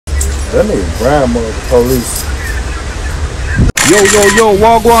That nigga grandma the police. Yo,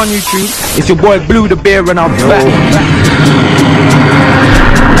 walk on YouTube. It's your boy Blue the Bear and I'm back.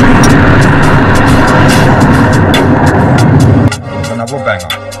 Another banger.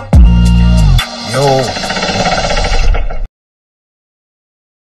 Yo.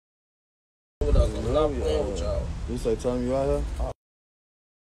 You say tell me you out here?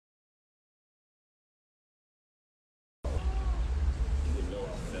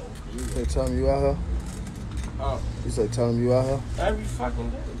 You say tell me you out here? You say tell him you out here? Every fucking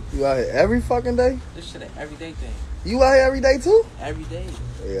day. You out here every fucking day? This shit an everyday thing. You out here every day too? Every day.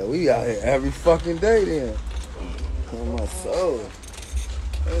 Yeah, we out here every fucking day then. On my soul.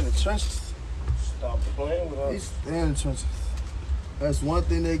 They in the trenches. Stop playing with us. They in the trenches. That's one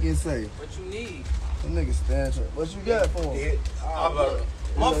thing they can say. What you need? Them niggas stand trenches. What you got for them?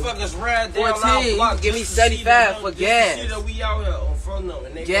 Motherfuckers ran down 14, our block. give me 75 for gas. See that we out here on front of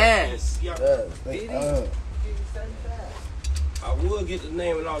them. Gas. I would get the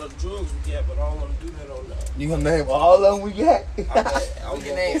name and all the drugs we got, but I don't want to do that on that. You gonna name all of them we got? We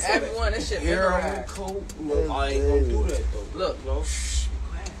can name everyone. That shit Heroin, coke. No, I ain't gonna do that though. Look,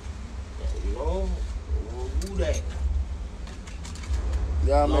 you know, who that?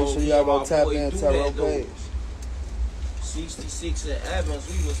 Y'all make sure y'all go tap in Terrell page. 66 at Evans,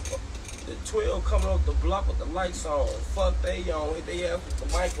 we was the 12 coming off the block with the lights on. Fuck they on, hit they ass with the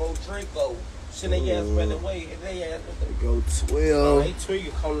Michael Draco. Send they ass by the way, hit they ass with the go 12. They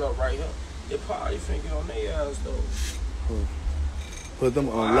trigger coming up right here. They probably finna on their ass though. Put them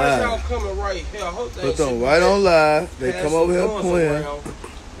on live. live. Y'all coming right here. I hope they put them right on live. They come over here playing.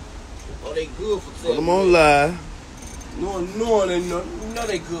 Oh, they good for put them on live. No, they know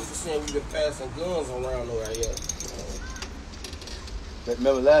they good for saying we been passing guns around over here.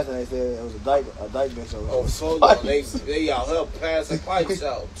 Remember last time they said it was a dyke bitch over here. Oh, so they out here passing pipes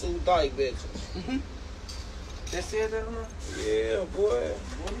out. 2 dyke bitches. They said that, huh? Yeah, boy.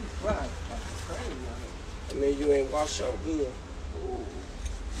 I mean, you ain't wash up good. Ooh. You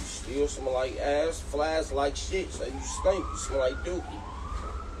still smell like ass, flies like shit, so you stink. You smell like dookie.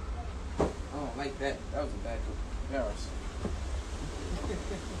 I don't like that. That was a bad comparison.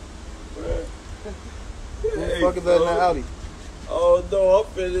 Who the fuck is that in the Audi? Oh no, I'm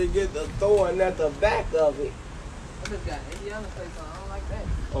finna get the thorn at the back of it. I just got Indiana place on. I don't like that.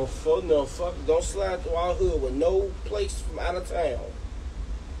 Oh fuck no, fuck! Don't slide through our hood with no place from out of town.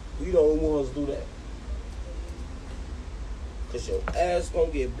 We don't want to do that. Cause your ass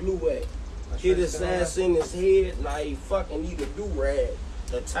gonna get blue at. Hit his ass in his head, now he fucking need a do-rag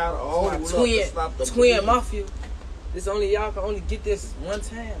to tie the hole up to stop the twin mafia. This only y'all can only get this one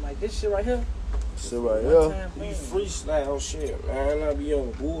time. Like this shit right here. Shit right here. We freestyle shit, man. I be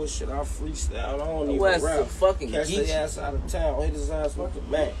on bullshit. I freestyle. I don't even West rap. Fucking catch the ass out of town. Hit his ass with the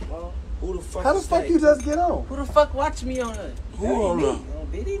Mac. Who the fuck? How the fuck you just get on? Who the fuck watch me on her? Who on her?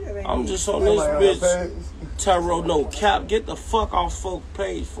 I'm just on this bitch. Taro no cap. Get the fuck off folk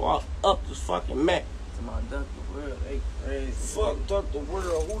page before I up this fucking Mac. To my duck the world, they crazy. Fuck Duck the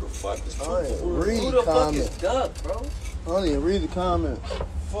world. Who the fuck is Duck the world? Who the fuck is Duck, bro? I don't even read the comments.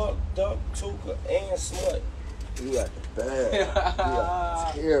 Fuck Duck, Tuka, and Smut. You got the bad. You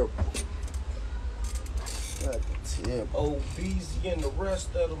got the terrible. You got the terrible. OBZ and the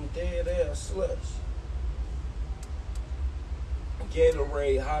rest of them dead ass sluts.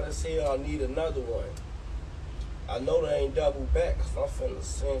 Gatorade hot as hell. I need another one. I know they ain't double back because I'm finna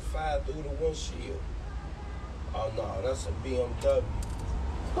send 5 through the windshield. Oh no, that's a BMW.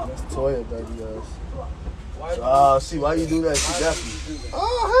 That's Toya, baby ass. Why see why you do that? She definitely.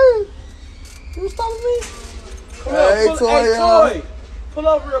 Oh, hey. You stopping me? Come hey, Toy. Pull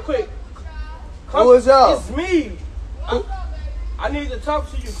up real quick. Who is y'all? It's me. I need to talk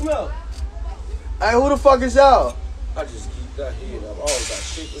to you. Come up. Hey, who the fuck is y'all? I just keep that head up. I always got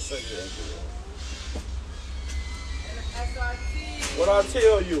shit to say to that girl. What I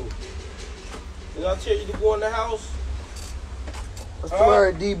tell you? Did I tell you to go in the house? What's the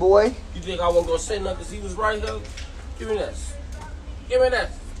word, D-boy? You think I wasn't gonna say nothing because he was right here? Give me this. Give me this.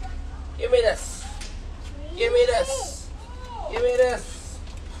 Give me this. Give me this. Give me this.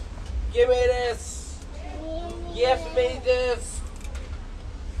 Give me this. Give me this.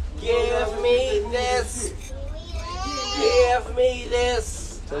 Give me this. Give me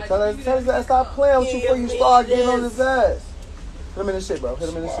this. So tell us that stop playing with you before you start getting on his ass. Hit him in the shit, bro. Hit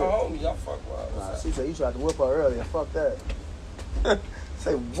him in the shit. Homie, y'all fuck with Nah, she said you tried to whip her earlier. Fuck that.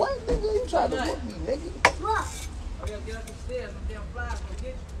 Say what, nigga? You tried to whip me, nigga. I gotta get up the stairs. I'm damn fly.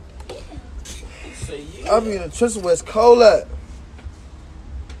 Say yeah. I'll be in the Tristan West Cola.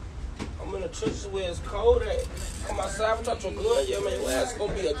 I'm in in the trenches where it's cold at. Come outside without your gun, yeah, man, your ass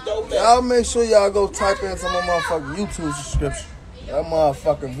gonna be a dope man. Y'all make sure y'all go type in some of my motherfucking YouTube subscription. That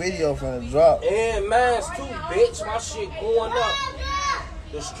motherfucking video finna drop. And mine's too, bitch. My shit going up.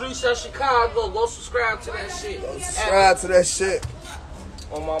 The streets of Chicago, go subscribe to that shit. Subscribe to that shit.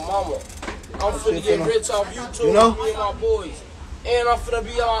 On my mama. I'm finna get rich off YouTube, you know? Me and my boys. And I'm finna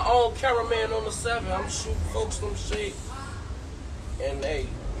be our own cameraman on the 7. I'm shooting folks them shit. And hey,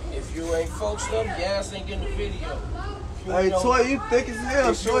 if you ain't folks them, your ass ain't getting the video. Hey, Toy, you thick as hell,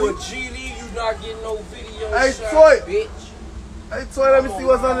 if you shorty. a GD, you not getting no video. Hey, shot, Toy. bitch. Hey, Toy, let me see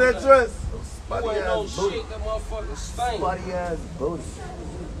what's under that dress. You ain't no shit, that motherfucker stank. Spotty ass booty.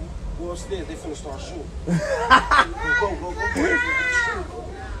 Go upstairs, they finna start shooting. Go.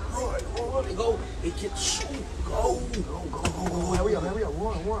 Go. They get the shoot. Go. Hurry up,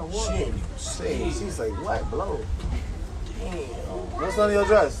 run. Shit. She's like, what, blow? Damn. What's under your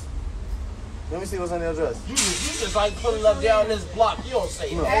dress? Let me see what's under your dress. You just like pulling up down this block. You don't say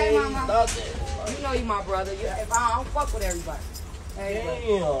Hey, mama. nothing. You know you my brother. If I don't fuck with everybody. Hey,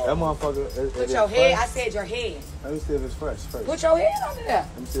 Damn. That motherfucker is put your head. I said your head. Let me see if it's fresh first. Put your head under there.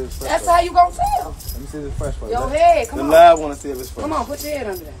 Let me see if it's fresh That's first. how you gonna tell. Let me see if it's fresh first. Your head. Come the on. lab want to see if it's fresh. Come on, put your head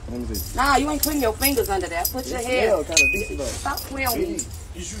under there. Let me see. Nah, you ain't putting your fingers under there. Put your head. Smell kind of decent though. Stop playing with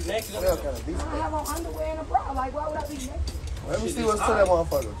me. You shoot naked? Smell kind of I decent. don't have on underwear and a bra. Like, why would I be naked? Let me see what's to that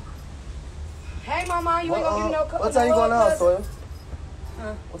motherfucker. Hey, mama, you ain't gonna give me no cup. What time you going to the house, Toya?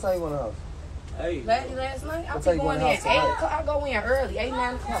 Huh? What time you going to the house? Hey. Last night, I What was time you going going in to at the 8 house o'clock. I go in early, 8,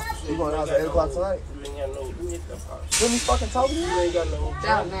 9 o'clock. You going to the house at 8 o'clock tonight? You ain't got no. You hit that house. Let me fucking talk to you. You ain't got no.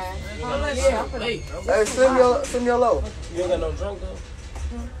 Down, man. Yeah, Yeah, I'm finna. hey, Hey, send me your low. you ain't got no drunk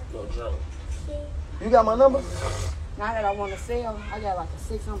though? No drunk. You got my number? Now that I want to sell, I got like a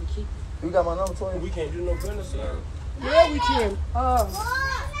 6 on the keep. You got my number, Toya? We can't do no business here. Yeah, we can.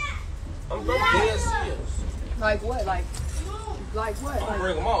 I'm dead serious. Like what? Like what? I'm Like,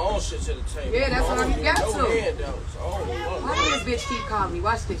 bringing my own shit to the table. Yeah, that's what I don't got get no to. handouts. why does this bitch keep calling me?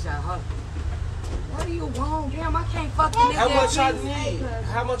 Watch this, y'all. Huh? What do you want? Damn, I can't fuck the nigga How much I in peace. need?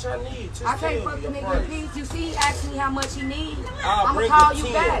 How much I need? Just I can't tell fuck me the your nigga in price. peace. You see, he asked me how much he needs. I'll I'm gonna bring call the you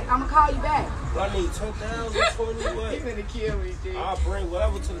 10. back. I'm gonna call you back. I need 10,000, 20, what? finna kill me, dude. I'll bring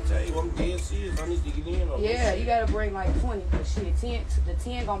whatever to the table. I'm dead serious. I need to get in on Yeah, this. you gotta bring like 20. Cause shit, 10, the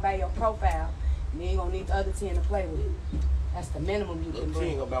 10 gonna buy your profile. And then you gonna need the other 10 to play with. That's the minimum you can The bring.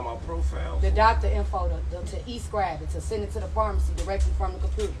 thing about my profile. The doctor info to e-scribe it, to send it to the pharmacy directly from the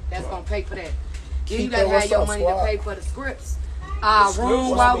computer. That's gonna pay for that. Then you Keep gotta that, have what's your up, money squad? to pay for the scripts. scripts, Room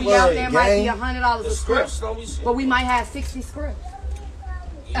what's while the we out word, there might be gang? $100 The a scripts script. don't be shit. But we might have 60 scripts.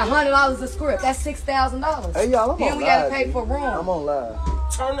 $100 a script. That's $6,000. Hey, y'all, I'm Then on we live. gotta pay for room. I'm on live.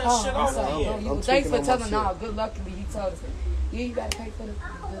 Turn that shit I'm off sorry. again. No, I'm thanks for tweaking on my telling. No, shit. good luck to me. You told us. Yeah, you gotta pay for the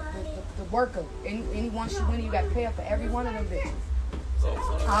worker. Anyone she win, you gotta pay her for every one of them bitches.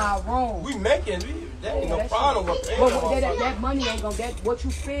 Room. We making, that ain't no that problem shit. with paying But them that money ain't gonna get what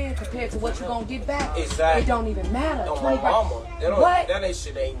you spend compared to what you gonna get back. Exactly. It don't even matter. On 20 my mama. racks. That don't, What? that ain't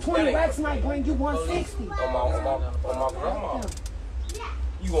shit ain't. 20 that ain't racks might bring you 160. On my grandma.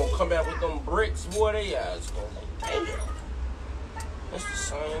 You gonna come back with them bricks, boy, they ass gonna be damn. That's the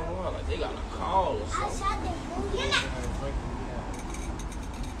same one. Like they got a call or something.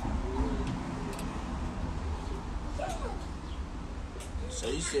 So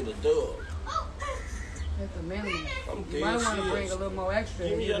you said a dub. That's the minimum. I'm You dead might want to serious. bring a little more extra.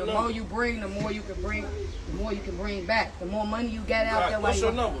 Give me your The number. more you bring, the more you can bring. The more you can bring back. The more money you get out there. Right, what's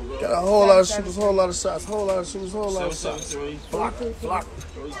while your you- number, bro? Got a whole lot of shooters, whole lot of shots, whole lot of shooters, whole lot of shots. 773. Block.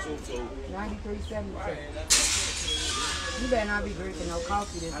 322. 93.72. You better not be drinking no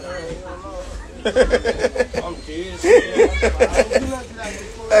coffee this early. I'm dead serious.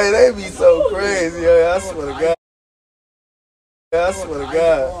 Hey, they be so crazy, yo. I swear to God. Yeah, I swear to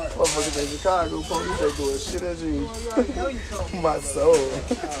God. Motherfuckers in Chicago, police, they doing shit as you. My soul.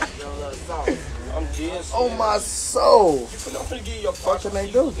 I'm dead serious. Oh, my soul. I'm finna give you your What can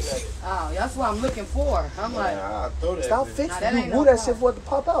they do? Oh, that's what I'm looking for. I'm like, Stop fixing Nah, that it. ain't You no move that pop. shit for it to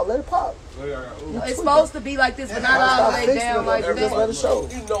pop out. Let it pop. it's supposed to be like this, but not all Stop the way fixing down it. like Just let that. it show.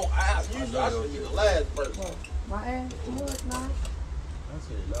 You know, I should be the last person. My ass, no, it's not.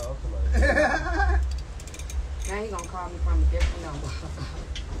 Now he gonna call me from a different number.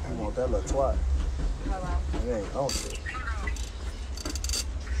 You want that little twat. Hello. It ain't on shit.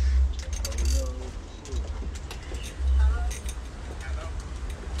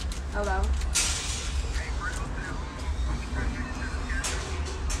 Hello.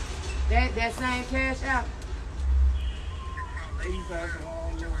 That same cash out.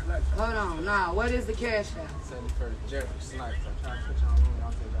 Hold on, nah. What is the cash out? 71st Jeffrey Snipes. I'm trying to put y'all on.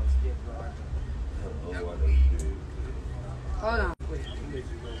 Y'all say y'all skip. Hold on.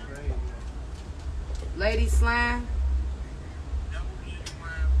 Lady Slime.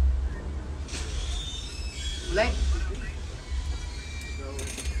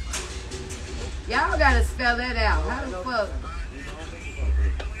 Y'all gotta spell that out. How the fuck?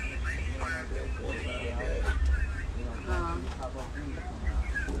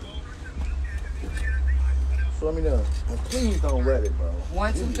 Slow me down. And please don't wet it, bro.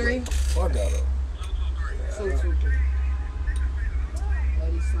 1, 2, 3. Fuck out of it. 2, 2, 3.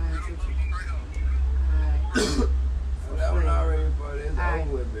 Lady Slime 2, 2. That one already for this. Alright.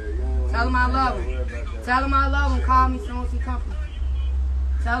 Over with, baby. Tell him I love him. Tell him I love him. Call me as soon as he come from.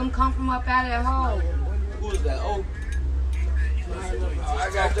 Tell him come from up out of that hole. Who is that? Oh, I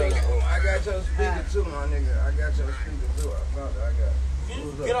got your speaker too, my nigga. I got your speaker too. I found it. I got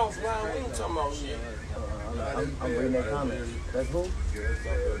it. get off line. We ain't talking about shit. I'm reading that comment. That's who?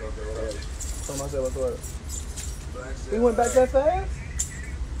 Tell myself what's what. He went back that fast?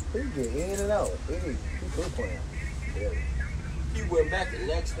 He get in and out. He still playing. Yeah. He went back the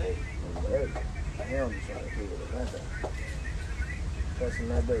next day. I'm ready. Damn, you trying to kill it. That's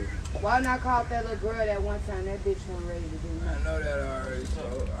that day. Why not call that little girl that one time? That bitch wasn't ready to do I nothing. know that already,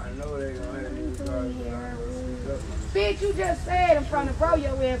 so I know they gonna have these cars. Bitch, you just said in front of bro,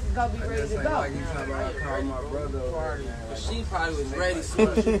 your ass is gonna be ready to go. Like you talking about I called my brother. But she probably was ready as soon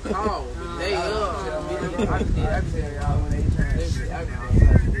as you called. The day of. I can tell y'all when they turn shit. I can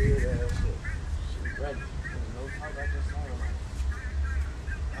tell you weird ass shit. She's ready. No talk about this song.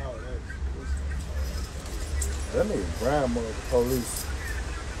 That nigga grandma the police.